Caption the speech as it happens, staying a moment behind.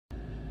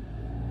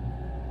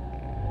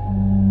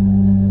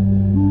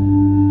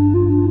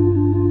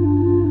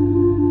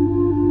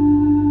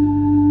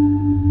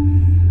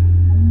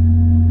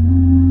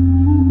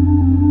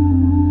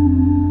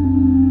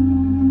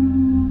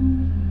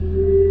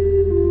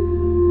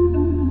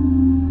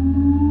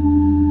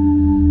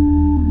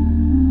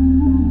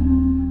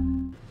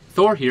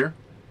Thor here.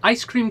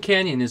 Ice Cream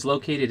Canyon is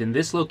located in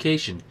this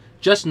location,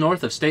 just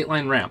north of State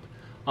Line Ramp,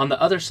 on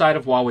the other side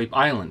of Wahweap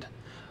Island.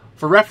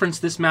 For reference,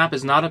 this map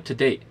is not up to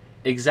date.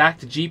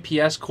 Exact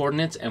GPS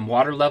coordinates and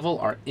water level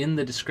are in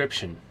the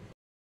description.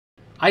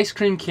 Ice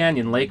Cream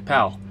Canyon, Lake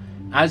Powell.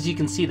 As you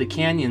can see, the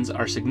canyons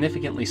are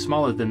significantly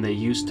smaller than they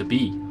used to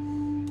be.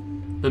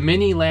 The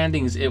mini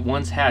landings it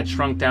once had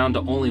shrunk down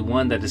to only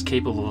one that is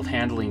capable of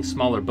handling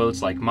smaller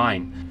boats like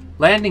mine.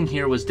 Landing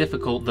here was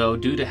difficult though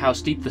due to how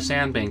steep the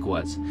sandbank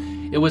was.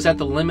 It was at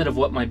the limit of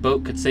what my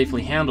boat could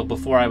safely handle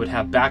before I would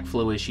have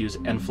backflow issues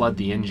and flood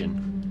the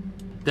engine.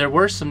 There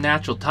were some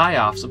natural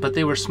tie-offs, but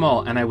they were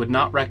small and I would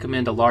not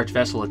recommend a large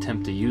vessel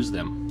attempt to use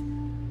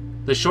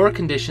them. The shore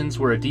conditions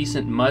were a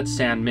decent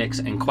mud-sand mix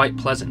and quite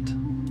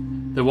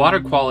pleasant. The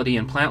water quality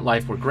and plant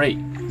life were great.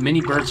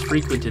 Many birds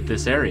frequented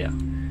this area.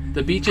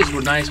 The beaches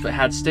were nice but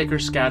had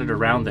stickers scattered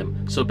around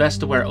them, so best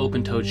to wear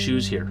open-toed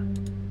shoes here.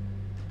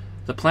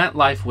 The plant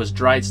life was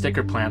dried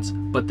sticker plants,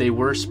 but they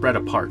were spread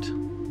apart.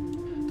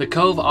 The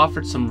cove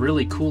offered some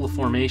really cool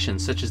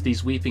formations such as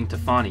these weeping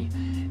tafani.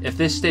 If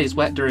this stays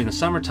wet during the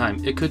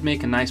summertime, it could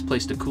make a nice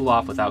place to cool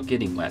off without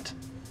getting wet.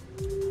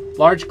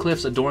 Large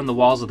cliffs adorn the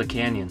walls of the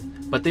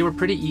canyon, but they were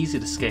pretty easy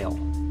to scale.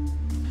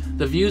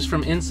 The views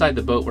from inside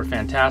the boat were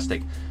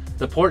fantastic.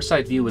 The port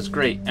side view was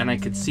great and I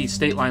could see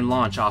State Line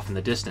launch off in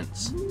the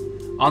distance.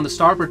 On the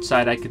starboard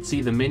side I could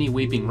see the many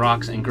weeping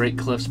rocks and great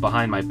cliffs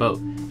behind my boat,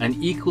 an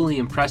equally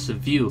impressive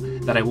view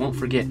that I won't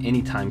forget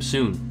anytime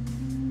soon.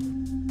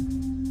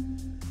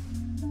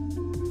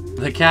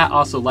 The cat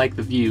also liked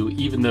the view,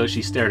 even though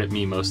she stared at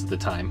me most of the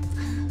time.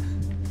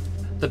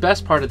 The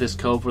best part of this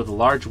cove were the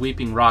large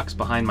weeping rocks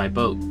behind my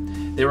boat.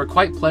 They were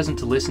quite pleasant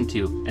to listen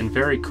to and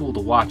very cool to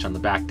watch on the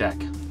back deck.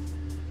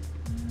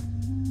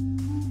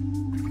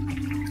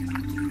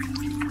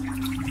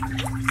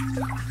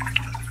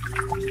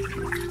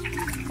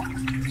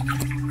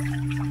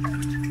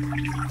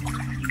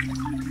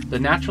 The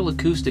natural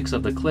acoustics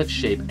of the cliff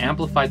shape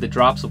amplified the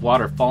drops of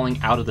water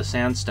falling out of the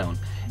sandstone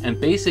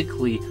and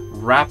basically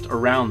wrapped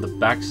around the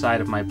back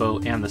side of my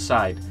boat and the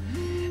side.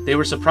 They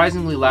were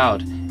surprisingly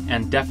loud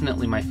and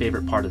definitely my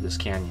favorite part of this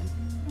canyon.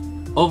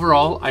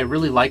 Overall, I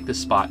really like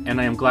this spot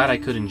and I am glad I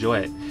could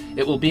enjoy it.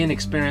 It will be an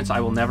experience I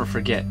will never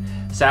forget.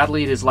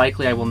 Sadly, it is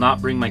likely I will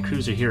not bring my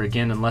cruiser here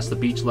again unless the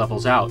beach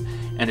levels out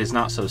and is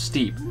not so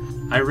steep.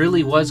 I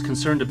really was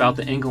concerned about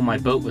the angle my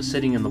boat was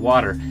sitting in the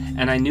water,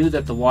 and I knew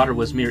that the water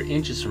was mere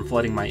inches from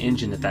flooding my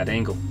engine at that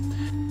angle.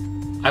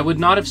 I would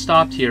not have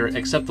stopped here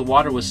except the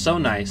water was so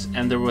nice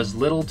and there was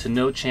little to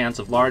no chance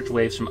of large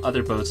waves from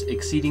other boats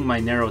exceeding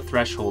my narrow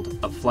threshold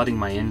of flooding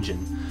my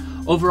engine.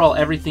 Overall,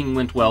 everything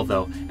went well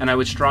though, and I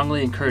would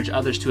strongly encourage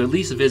others to at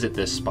least visit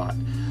this spot.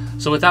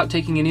 So without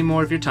taking any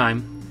more of your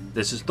time,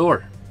 this is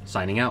Thor,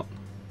 signing out.